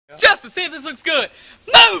Just to see if this looks good.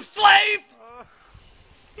 Move, slave!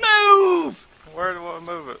 Move! Where do I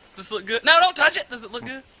move it? Does this look good? No, don't touch it. Does it look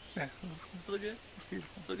good? Yeah. Does it look good? Does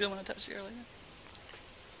it look good when I touched it earlier?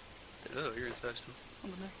 Oh, you're incestual.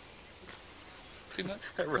 Too much?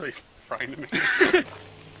 That really frightened me.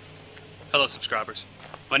 Hello, subscribers.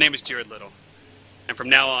 My name is Jared Little. And from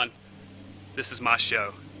now on, this is my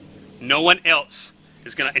show. No one else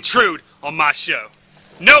is going to intrude on my show.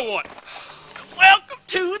 No one! Welcome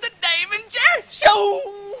to the Dave and Jared Show!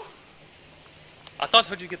 I thought I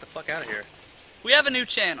told you to get the fuck out of here. We have a new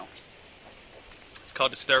channel. It's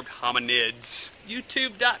called Disturbed Hominids.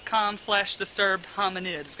 YouTube.com/Disturbed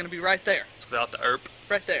Hominids. It's going to be right there. It's without the ERP.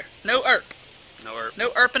 Right there. No ERP. No ERP. No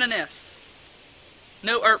ERP and an S.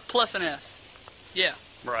 No ERP plus an S. Yeah.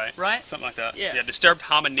 Right. Right? Something like that. Yeah. Yeah, Disturbed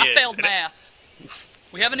Hominids. I failed math.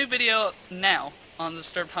 We have a new video now on the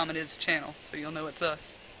Disturbed Hominids channel, so you'll know it's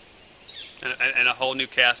us. And a whole new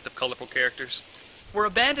cast of colorful characters. We're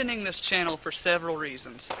abandoning this channel for several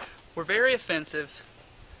reasons. We're very offensive.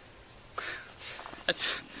 That's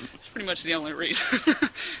pretty much the only reason.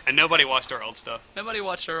 And nobody watched our old stuff. Nobody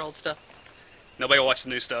watched our old stuff. Nobody watched the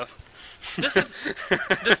new stuff.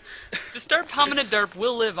 Disturbed Hominid Derp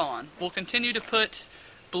will live on. We'll continue to put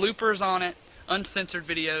bloopers on it, uncensored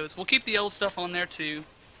videos. We'll keep the old stuff on there too.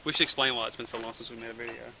 We should explain why it's been so long since we made a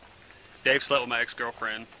video. Dave slept with my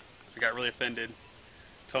ex-girlfriend. I got really offended.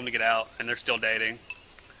 Told him to get out, and they're still dating.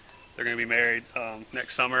 They're going to be married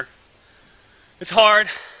next summer. It's hard,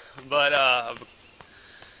 but I've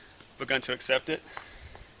begun to accept it.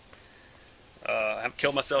 I haven't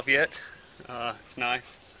killed myself yet. It's nice.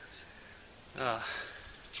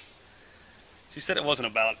 She said it wasn't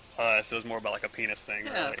about us, it was more about like a penis thing.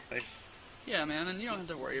 Yeah. Really. Yeah, man, and you don't have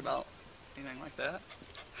to worry about anything like that.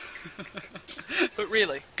 But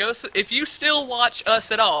really, if you still watch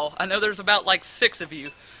us at all, I know there's about like 6 of you.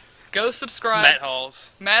 Go subscribe. Matt Halls.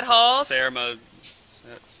 Matt Halls. Sarah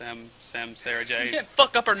Jade. You can't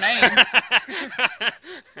fuck up her name.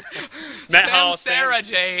 Matt Halls. Sarah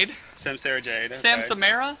Jade. Sarah Jade. Okay. Sam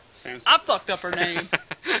Samara? Sam I fucked up her name.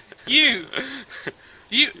 You.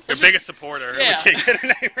 Your biggest supporter. Yeah. We can't get her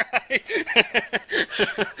name right.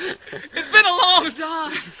 It's been a long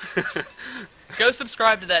time. Go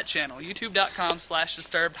subscribe to that channel.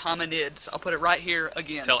 YouTube.com/Disturbed Hominids. I'll put it right here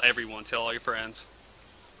again. Tell everyone. Tell all your friends.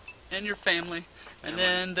 And your family. And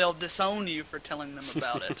then they'll disown you for telling them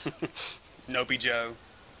about it. Nopey Joe.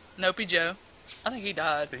 Nopey Joe. I think he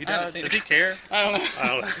died. Did he I haven't die? seen Does it. he care? I don't know. I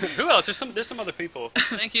don't know. Who else? There's some other people.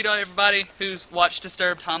 Thank you to everybody who's watched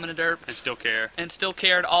Disturbed Hominid Derp And still care. and still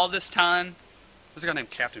cared all this time. There's a guy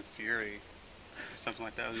named Captain Fury. Or something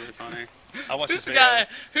like that. It was really funny. I watched Who's this the video. guy?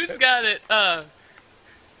 Who's the guy that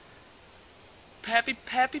Pandy?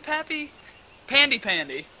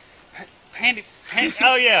 Pandy.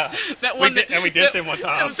 Oh yeah. That one we dissed him one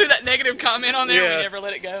time. See that negative comment on there? Yeah. We never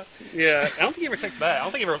let it go. Yeah. I don't think he ever texts back. I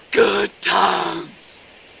don't think he ever. Good times.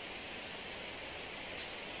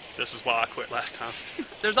 This is why I quit last time.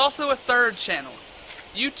 There's also a third channel.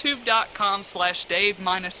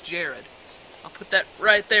 YouTube.com/Dave-Jared. I'll put that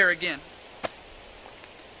right there again.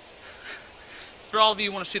 For all of you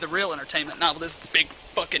who want to see the real entertainment, not with this big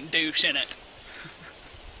fucking douche in it.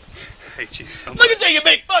 I hate you so much. Look at you,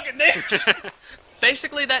 big fucking douche!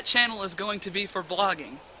 Basically, that channel is going to be for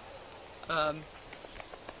vlogging.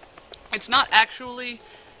 It's not actually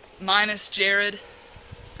minus Jared.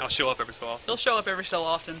 I'll show up every so often. He'll show up every so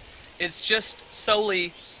often. It's just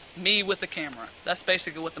solely me with the camera. That's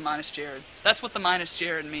basically what the minus Jared. That's what the minus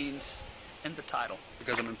Jared means in the title.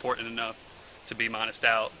 Because I'm important enough to be minused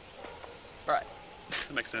out. Right.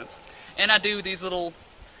 That makes sense. And I do these little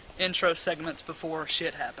intro segments before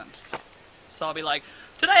shit happens. So I'll be like,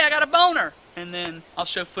 today I got a boner! And then I'll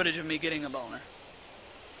show footage of me getting a boner.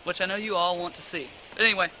 Which I know you all want to see. But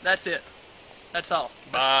anyway, that's it. That's all.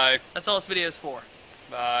 Bye. That's all this video is for.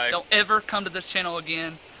 Bye. Don't ever come to this channel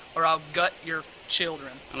again, or I'll gut your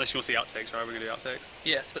children. Unless you want to see outtakes, right? We're going to do outtakes?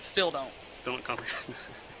 Yes, but still don't. Still don't come.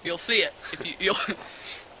 You'll see it. If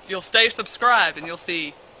you'll stay subscribed and you'll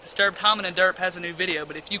see Disturbed Hominid Derp has a new video,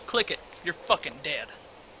 but if you click it, you're fucking dead.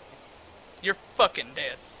 You're fucking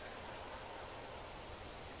dead.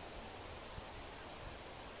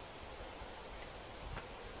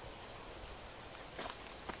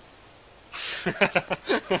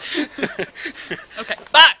 Okay,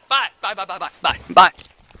 bye.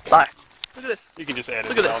 Look at this. You can just edit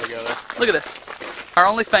Look at it all this. together. Look at this. Our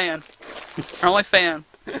only fan.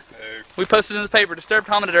 We posted in the paper. Disturbed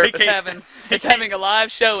Hominid Derp is having a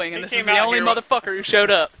live showing, and this is the only motherfucker who showed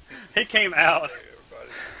up. He came out.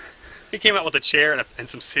 He came out with a chair and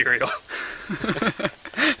some cereal.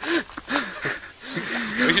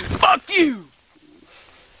 We should... Fuck you!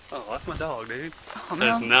 Oh, that's my dog, dude. Oh,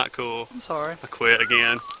 That's man. not cool. I'm sorry. I quit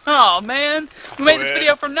again. Oh, man. We made this Quit.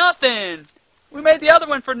 video for nothing. We made the other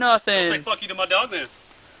one for Say nothing. fuck you to my dog then.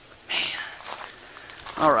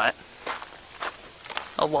 Alright.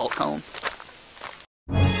 I'll walk home.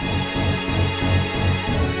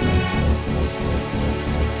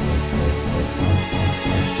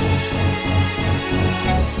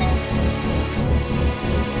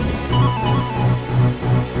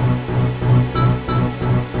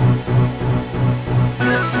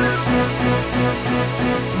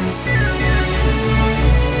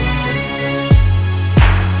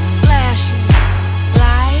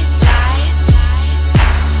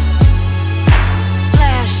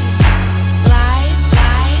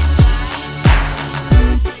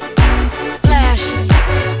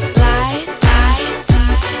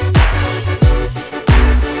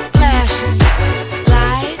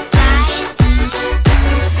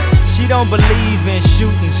 Don't believe in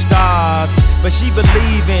shooting stars, but she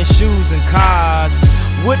believe in shoes and cars.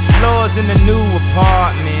 Wood floors in the new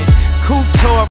apartment, couture